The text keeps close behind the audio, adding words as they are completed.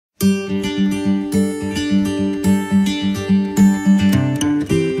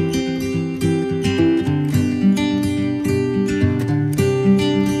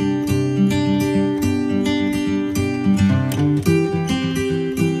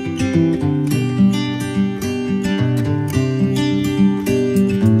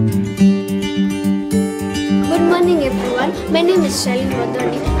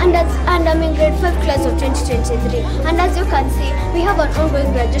I'm in grade 5 class of 2023. And as you can see, we have an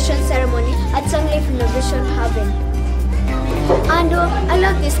ongoing graduation ceremony at Younglife Innovation Haven. And I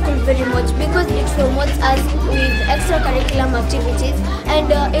love this school very much because it promotes us with extracurricular activities,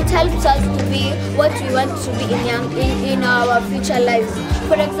 and it helps us to be what we want to be in our future lives.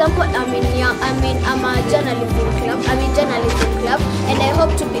 For example, I'm a journalism club. I'm in journalism club, and I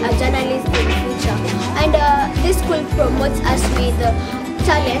hope to be a journalist in the future. And this school promotes us with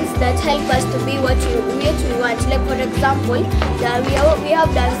talents that help us to be what we want. Like for example, we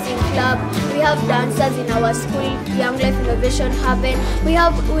have dancing club, we have dancers in our school, Younglife Innovation Haven. We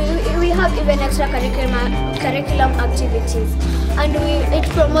have even extracurriculum activities, and it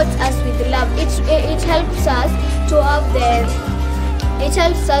promotes us with love. It helps us to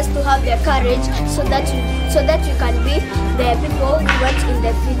have the courage so that you can be the people we want in the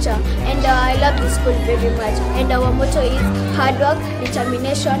future. And I love this school very much. And our motto is hard work,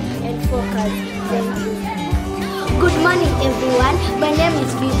 determination, and focus. Thank you. Good morning, everyone. My name is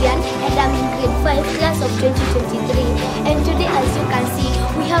Vivian, and I'm in grade 5 class of 2023. And today, as you can see,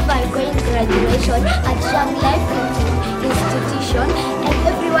 we have our going graduation at Younglife institution, and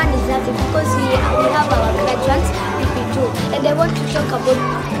everyone is happy because we have our graduates. And I want to talk about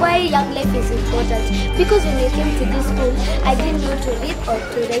why Younglife is important. Because when I came to this school, I didn't know to read or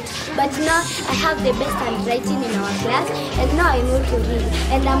to write, but now I have the best handwriting in our class, and now I know to read.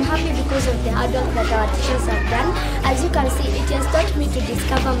 And I'm happy because of the hard work that our teachers have done. As you can see, it has taught me to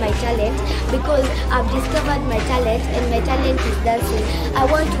discover my talent, because I've discovered my talent, and my talent is dancing. I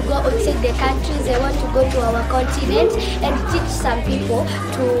want to go outside the countries. I want to go to our continent and teach some people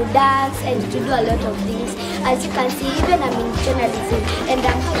to dance and to do a lot of things. As you can see, even I'm in journalism, and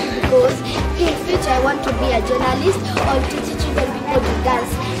I'm happy because in future I want to be a journalist or to teach even people to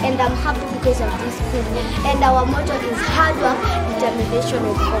dance, and I'm happy because of this school. And our motto is hard work, determination,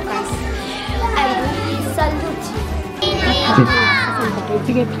 and focus. And we salute you.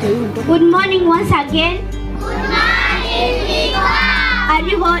 Good morning once again. Good morning, Are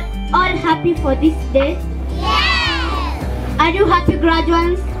you all happy for this day? Yes. Are you happy,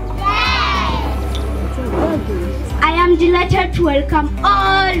 graduates? I am delighted to welcome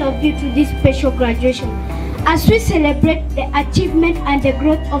all of you to this special graduation. As we celebrate the achievement and the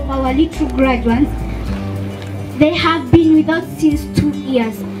growth of our little graduates, they have been with us since 2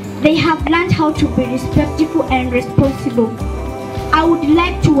 years. They have learned how to be respectful and responsible. I would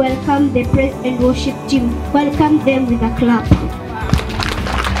like to welcome the praise and worship team. Welcome them with a clap.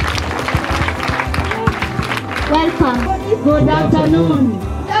 Welcome. Good afternoon.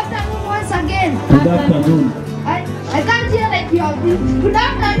 Good afternoon once again. Good afternoon. I can't hear like you have been. Good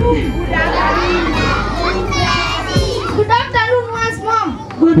afternoon. Good afternoon. Good afternoon once more.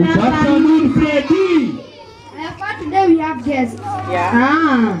 Good afternoon, Freddy. I have heard today we have guests.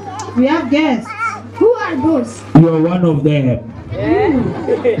 Yeah. We have guests. Who are those? You are one of them. Yeah.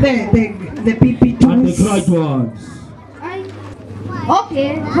 The PP2s. And the graduates.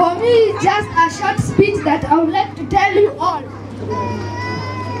 Okay, for me it's just a short speech that I would like to tell you all.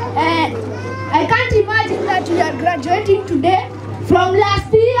 I can't imagine that we are graduating today. From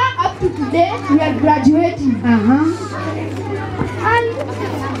last year up to today, we are graduating. And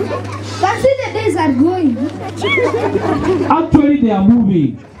that's it, the days are going. Actually, they are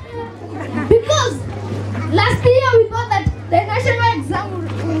moving. Because last year we thought that the national exam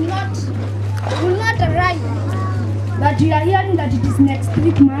will not arrive. But we are hearing that it is next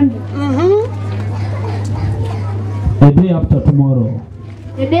week, Monday. The day after tomorrow.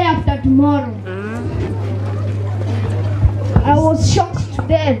 The day after tomorrow. I was shocked to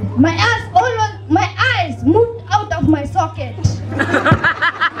death. My eyes moved out of my socket.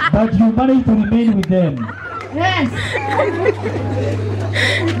 But you managed to remain with them. Yes.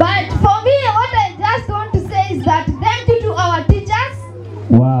 But for me, what I just want to say is that thank you to our teachers.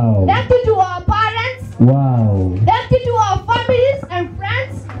 Wow. Thank you to our parents. Wow. Thank you to our families and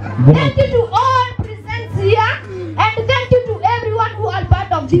friends. Good. Thank you to all present here. And thank you to everyone who are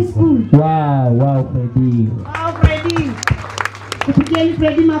part of this school. Wow, wow, Freddy. Wow, Freddy. Tupigeni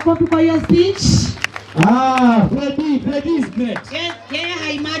Freddy makofi for your speech. Freddy is great. Yes,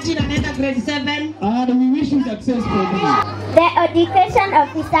 I imagine another grade 7. And we wish you success, Freddy. The education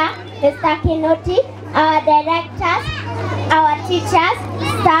officer, Mr. Kinoti, our directors, our teachers,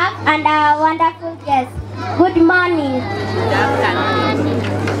 staff, and our wonderful guests. Good morning.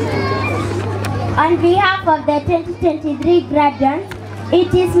 On behalf of the 2023 graduates,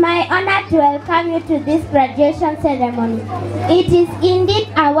 it is my honor to welcome you to this graduation ceremony. It is indeed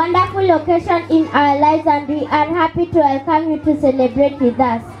a wonderful occasion in our lives, and we are happy to welcome you to celebrate with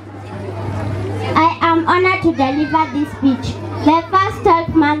us. I am honored to deliver this speech. The first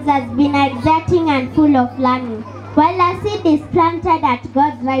 12 months has been exciting and full of learning. While a seed is planted at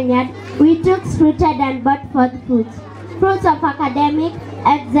God's vineyard, we took fruited and brought forth fruits. Fruits of academic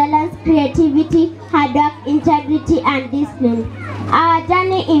excellence, creativity, hard work, integrity, and discipline. Our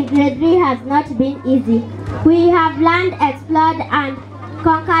journey in grade 3 has not been easy. We have learned, explored, and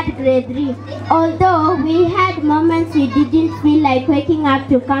conquered grade 3. Although we had moments we didn't feel like waking up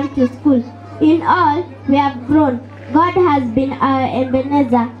to come to school, in all, we have grown. God has been our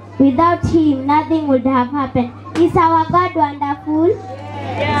Ebenezer. Without Him, nothing would have happened. Is our God wonderful?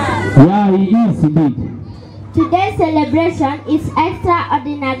 Yeah, He is indeed. Today's celebration is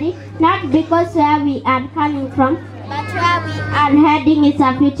extraordinary, not because where we are coming from, but where we are heading is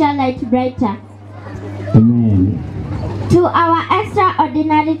a future light brighter. Amen. To our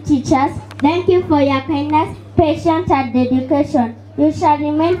extraordinary teachers, thank you for your kindness, patience, and dedication. You shall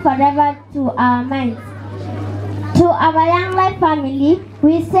remain forever to our minds. To our Younglife family,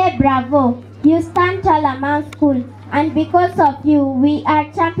 we say bravo. You stand tall among school, and because of you, we are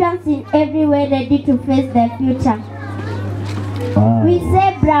champions in every way, ready to face the future. Wow. We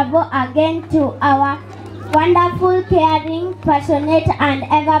say bravo again to our wonderful, caring, passionate, and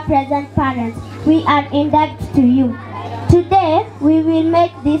ever-present parents. We are indebted to you. Today, we will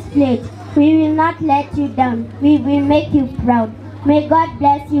make this pledge. We will not let you down. We will make you proud. May God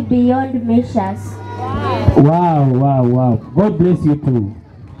bless you beyond measures. Wow, wow, wow. God bless you too.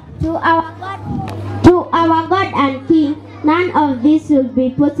 To our God and King, none of this will be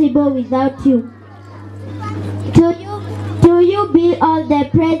possible without you. To you be all the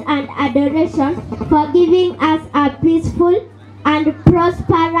praise and adoration for giving us a peaceful and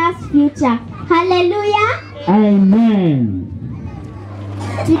prosperous future. Hallelujah. Amen.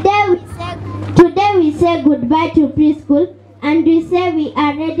 Today we say goodbye to preschool, and we say we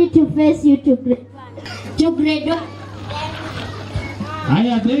are ready to face you to grade 1.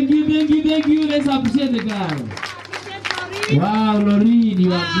 Aya, thank you. Let's appreciate the girl. Wow, Loreen,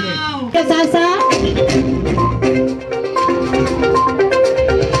 you are great. Sasa.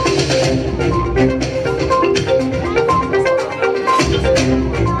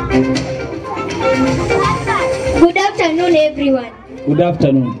 Good afternoon, everyone. Good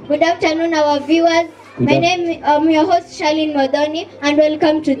afternoon. Good afternoon, our viewers. I'm your host, Charlene Modoni, and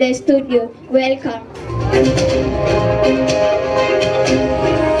welcome to the studio. Welcome.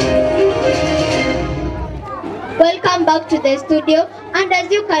 Welcome back to the studio, and as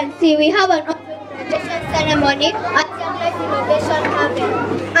you can see, we have an open graduation ceremony at Younglife Innovation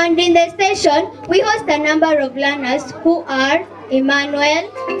Haven. And in the station, we host a number of learners who are Emmanuel,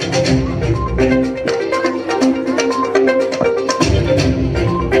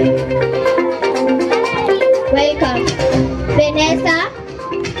 welcome, Vanessa,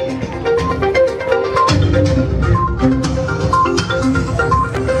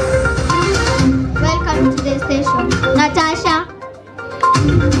 welcome to the station, Natasha,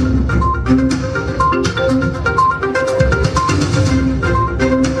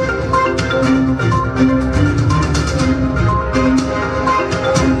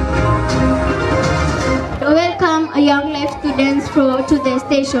 welcome Younglife students to the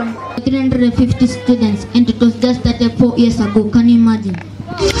station. 350 students, and it was just started 4 years ago. Can you imagine?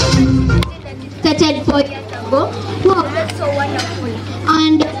 Started 4 years ago. Wow, that's so wonderful.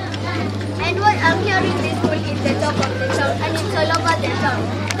 And what I'm hearing, this school is the top of the town, and it's all over the town.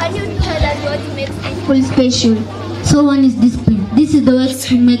 Can you tell us what makes this school special? So one is discipline. This is the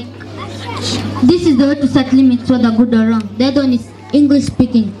way to set limits whether good or wrong. The other one is English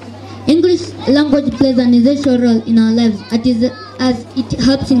speaking. English language plays an essential role in our lives as it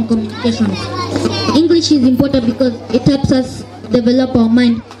helps in communications. English is important because it helps us develop our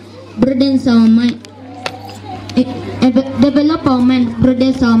mind, broadens our mind,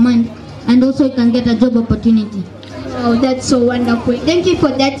 broadens our mind, and also you can get a job opportunity. Oh, that's so wonderful. Thank you for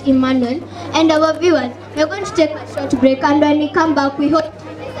that, Emmanuel. And our viewers, we're going to take a short break, and when we come back, we hope you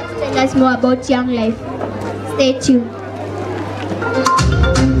tell us more about Younglife. Stay tuned.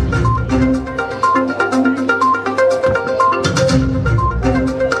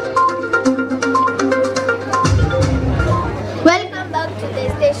 Welcome back to the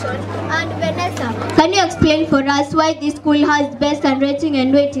station. And Vanessa, can you explain for us why this school has best handwriting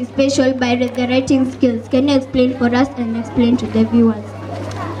and why it is special by the writing skills? Can you explain for us and explain to the viewers?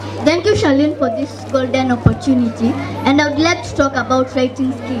 Thank you, Charlene, for this golden opportunity, and I would like to talk about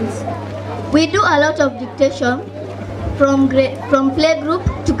writing skills. We do a lot of dictation from playgroup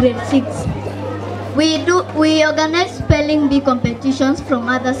to grade 6. We organize spelling bee competitions from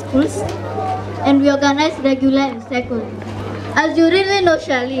other schools, and we organize regular recycling. As you really know,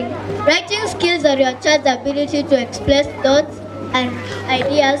 Charlene, writing skills are your child's ability to express thoughts, and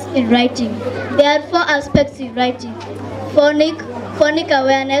ideas in writing. There are 4 aspects in writing: phonic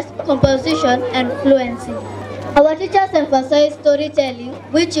awareness, composition, and fluency. Our teachers emphasize storytelling,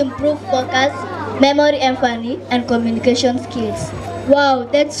 which improve focus, memory, empathy, and communication skills. Wow,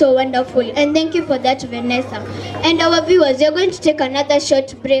 that's so wonderful. And thank you for that, Vanessa. And our viewers, we are going to take another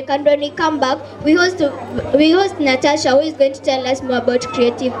short break. And when we come back, we host Natasha, who is going to tell us more about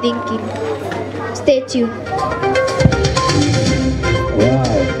creative thinking. Stay tuned.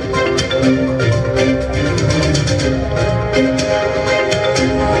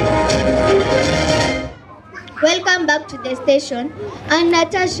 Welcome back to the station. And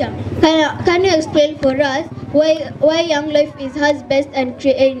Natasha, can you explain for us why Younglife has best and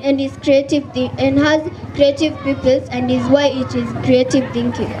is creative and has creative pupils and is why it is creative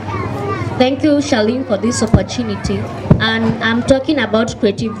thinking? Thank you, Charlene, for this opportunity. And I'm talking about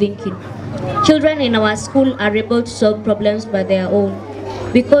creative thinking. Children in our school are able to solve problems by their own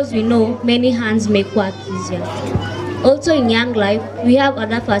because we know many hands make work easier. Also in Younglife, we have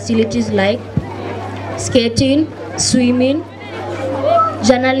other facilities like skating, swimming,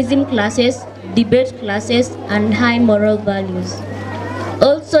 journalism classes, debate classes, and high moral values.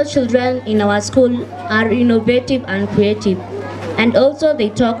 Also, children in our school are innovative and creative, and also they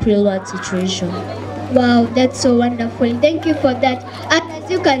talk real-world situations. Wow, that's so wonderful. Thank you for that. And as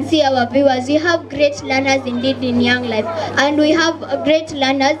you can see, our viewers, we have great learners indeed in Younglife, and we have great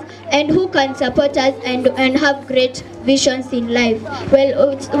learners and who can support us and have great visions in life.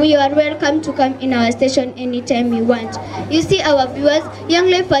 Well, we are welcome to come in our station anytime you want. You see, our viewers,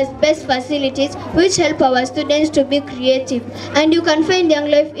 Younglife has best facilities which help our students to be creative, and you can find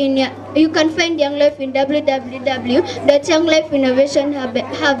Younglife in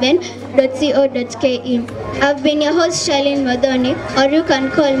www.younglifeinnovationhaven.co.ke. I've been your host, Charlene Modoni, or you can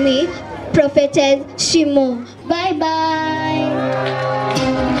call me Prophetess Shimo. Bye bye.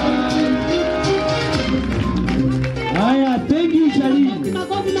 Haya, thank you, Charlene.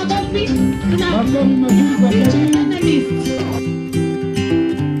 Makofi. Makofi mazuri kwa